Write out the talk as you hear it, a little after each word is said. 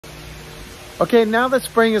Okay, now that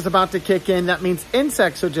spring is about to kick in, that means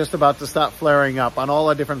insects are just about to start flaring up on all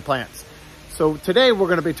our different plants. So today we're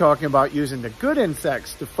going to be talking about using the good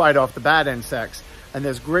insects to fight off the bad insects, and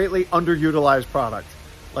this greatly underutilized product.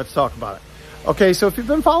 Let's talk about it. Okay, so if you've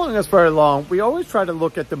been following us very long, we always try to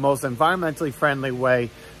look at the most environmentally friendly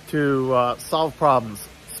way to solve problems,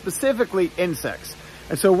 specifically insects.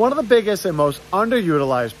 And so one of the biggest and most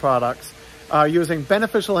underutilized products are using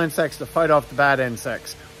beneficial insects to fight off the bad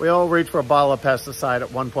insects. We all reach for a bottle of pesticide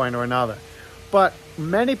at one point or another. But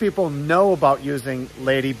many people know about using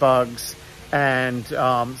ladybugs and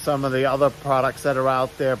some of the other products that are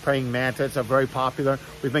out there. Praying mantids are very popular.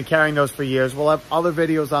 We've been carrying those for years. We'll have other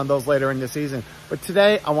videos on those later in the season. But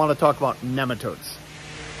today I want to talk about nematodes.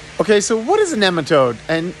 Okay, so what is a nematode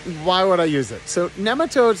and why would I use it? So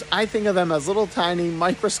nematodes, I think of them as little tiny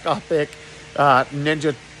microscopic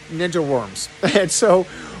ninja worms. And so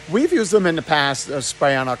we've used them in the past to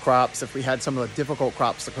spray on our crops if we had some of the difficult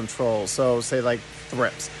crops to control. So say like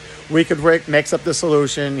thrips. We could mix up the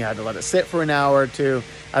solution. You had to let it sit for an hour or two,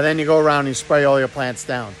 and then you go around and you spray all your plants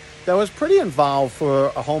down. That was pretty involved for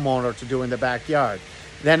a homeowner to do in the backyard.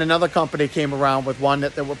 Then another company came around with one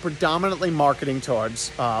that they were predominantly marketing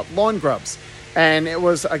towards lawn grubs. And it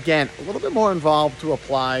was, again, a little bit more involved to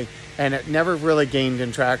apply, and it never really gained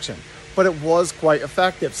in traction. But it was quite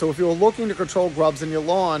effective. So if you were looking to control grubs in your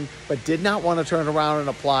lawn, but did not want to turn around and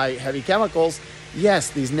apply heavy chemicals, yes,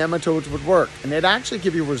 these nematodes would work. And they'd actually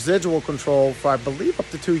give you residual control for, I believe, up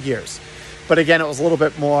to 2 years. But again, it was a little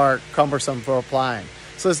bit more cumbersome for applying.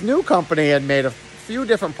 So this new company had made a few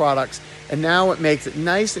different products, and now it makes it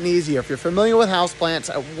nice and easy. If you're familiar with houseplants,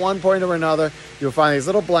 at one point or another, you'll find these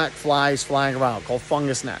little black flies flying around called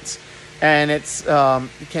fungus gnats. And it's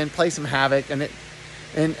you can play some havoc,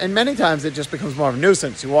 and many times it just becomes more of a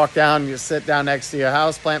nuisance. You walk down, you sit down next to your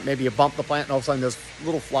house plant, maybe you bump the plant, and all of a sudden there's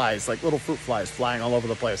little flies, like little fruit flies flying all over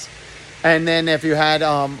the place. And then if you had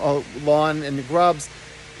a lawn and grubs,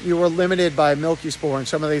 you were limited by milky spore and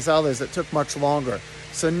some of these others that took much longer.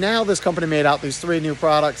 So now this company made out these 3 new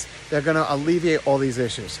products. They're going to alleviate all these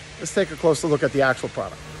issues. Let's take a closer look at the actual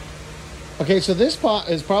product. Okay, so this pot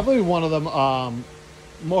is probably one of the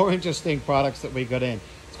more interesting products that we got in.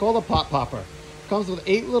 It's called a pot popper. Comes with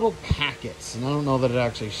 8 little packets, and I don't know that it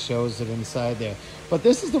actually shows it inside there, but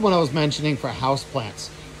this is the one I was mentioning for house plants.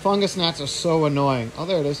 Fungus gnats are so annoying. Oh,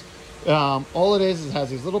 there it is. All it is it has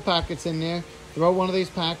these little packets in there. Throw one of these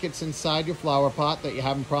packets inside your flower pot that you're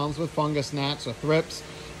having problems with fungus gnats or thrips,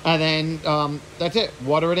 and then that's it.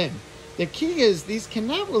 Water it in. The key is these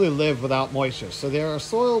cannot really live without moisture, so they're a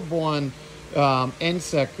soil-borne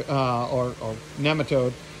insect or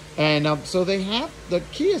nematode. And so they have, the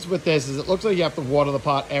key is with this is it looks like you have to water the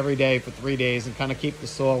pot every day for 3 days and kind of keep the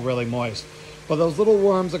soil really moist. But those little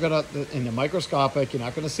worms are going to, in the microscopic, you're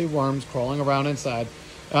not going to see worms crawling around inside.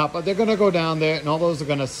 But they're going to go down there, and all those are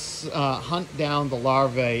going to hunt down the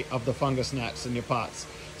larvae of the fungus gnats in your pots.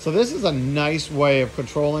 So this is a nice way of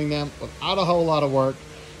controlling them without a whole lot of work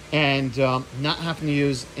and not having to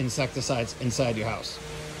use insecticides inside your house.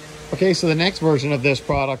 Okay, so the next version of this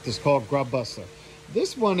product is called Grub Buster.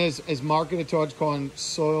 This one is marketed towards calling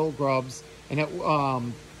soil grubs, and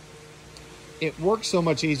it works so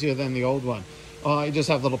much easier than the old one. You just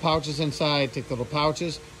have little pouches inside, take the little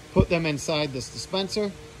pouches, put them inside this dispenser,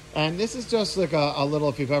 and this is just like a little,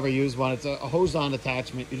 if you've ever used one, it's a hose-on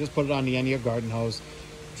attachment. You just put it on the end of your garden hose,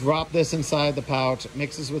 drop this inside the pouch, it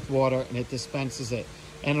mixes with water, and it dispenses it.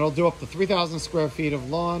 And it'll do up to 3,000 square feet of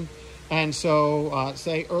lawn. And so,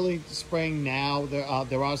 say early spring now,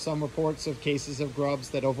 there are some reports of cases of grubs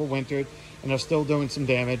that overwintered and are still doing some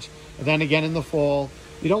damage. And then again in the fall,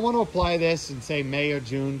 you don't want to apply this in, say, May or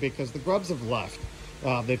June because the grubs have left.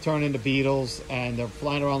 They turn into beetles and they're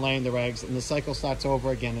flying around laying their eggs, and the cycle starts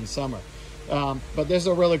over again in summer. But this is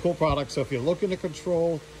a really cool product. So if you're looking to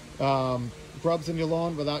control grubs in your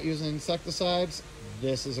lawn without using insecticides,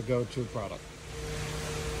 this is a go-to product.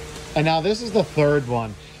 And now this is the third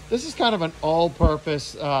one. This is kind of an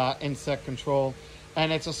all-purpose insect control,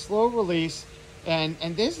 and it's a slow release. And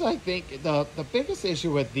this, I think, the biggest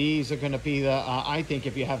issue with these are going to be I think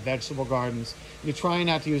if you have vegetable gardens, you're trying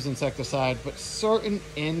not to use insecticide, but certain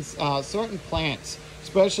plants,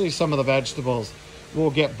 especially some of the vegetables,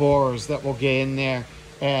 will get borers that will get in there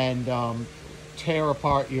and tear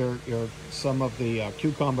apart some of the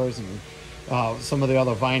cucumbers and some of the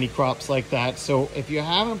other viney crops like that. So if you're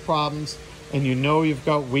having problems and you know you've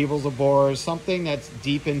got weevils or borers, something that's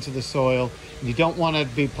deep into the soil, and you don't want to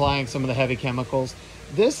be applying some of the heavy chemicals,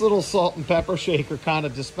 this little salt and pepper shaker kind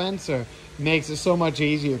of dispenser makes it so much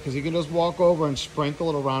easier because you can just walk over and sprinkle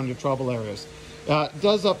it around your trouble areas. It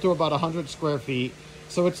does up to about 100 square feet.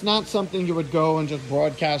 So it's not something you would go and just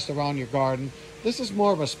broadcast around your garden. This is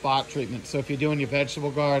more of a spot treatment. So if you're doing your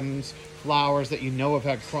vegetable gardens, flowers that you know have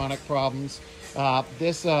had chronic problems,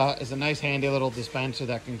 this is a nice handy little dispenser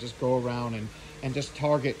that can just go around and just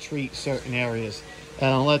treat certain areas.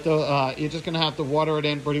 And let the, you're just gonna have to water it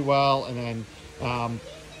in pretty well, and then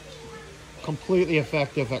completely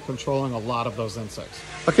effective at controlling a lot of those insects.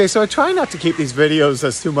 Okay, so I try not to keep these videos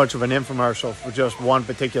as too much of an infomercial for just one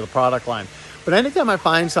particular product line. But anytime I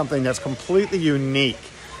find something that's completely unique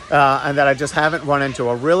and that I just haven't run into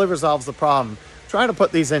or really resolves the problem, try to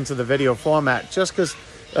put these into the video format, just because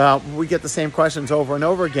we get the same questions over and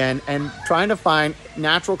over again, and trying to find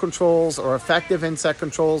natural controls or effective insect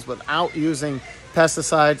controls without using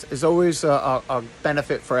pesticides is always a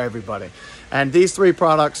benefit for everybody. And these 3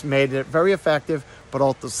 products made it very effective, but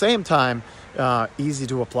at the same time, easy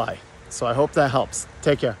to apply. So I hope that helps.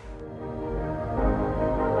 Take care.